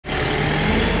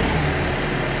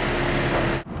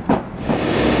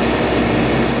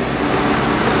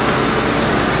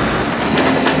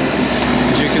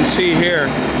see here,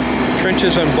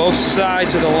 trenches on both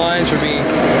sides of the lines are being...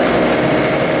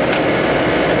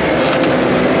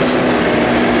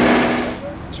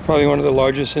 It's probably one of the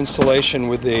largest installation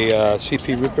with the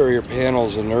CP root barrier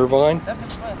panels in Irvine.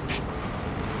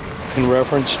 In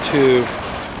reference to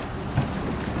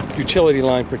utility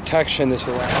line protection, this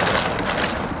allows...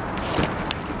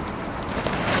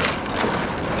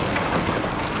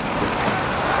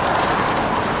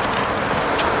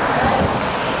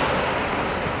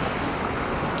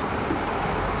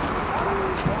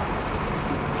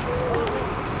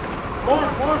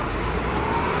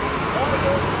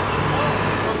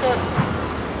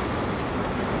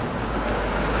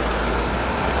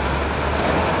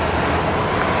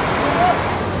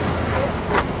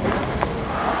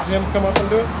 Come up and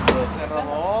do it?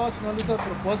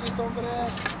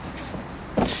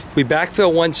 We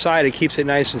backfill one side, it keeps it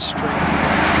nice and straight.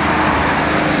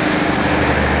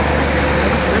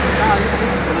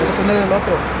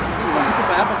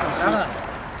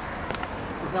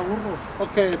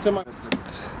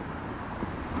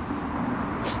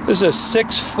 This is a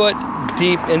 6-foot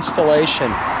deep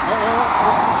installation.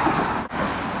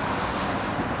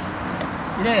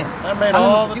 That made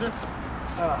all the difference.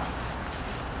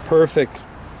 Perfect.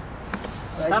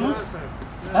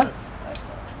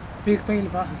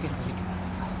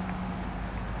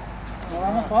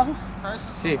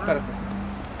 Sí, espérate.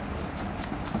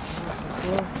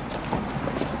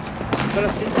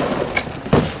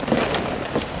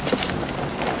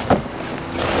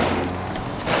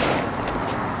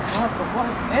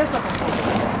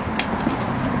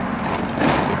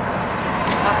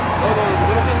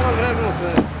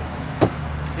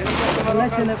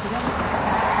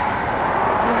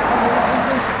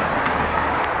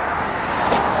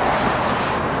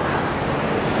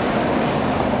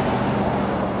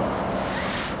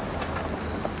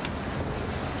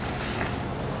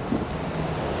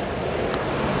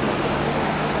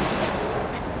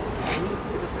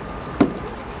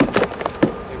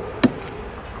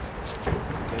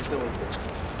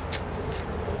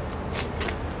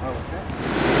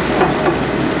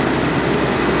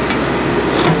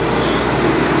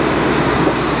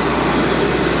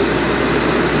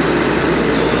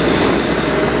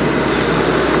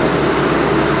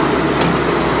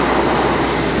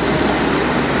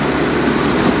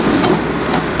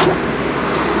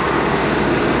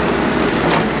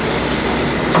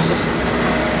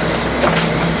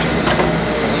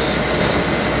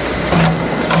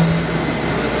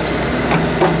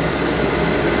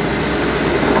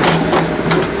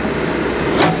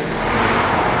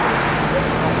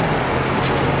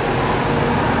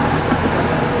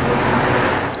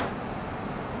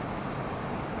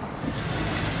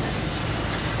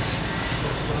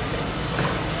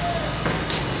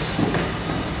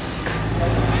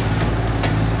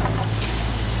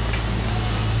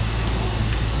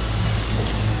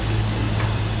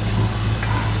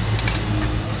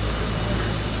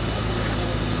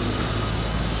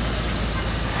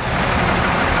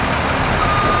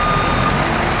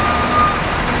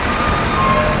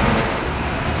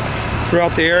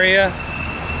 Throughout the area,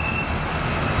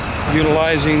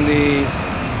 utilizing the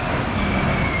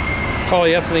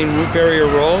polyethylene root barrier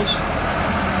rolls,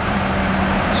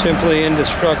 simply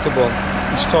indestructible.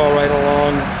 Install right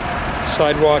along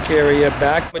sidewalk area.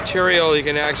 Back material, you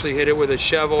can actually hit it with a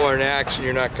shovel or an axe and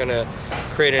you're not going to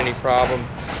create any problem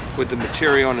with the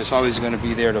material, and it's always going to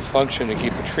be there to function to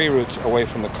keep the tree roots away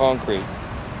from the concrete.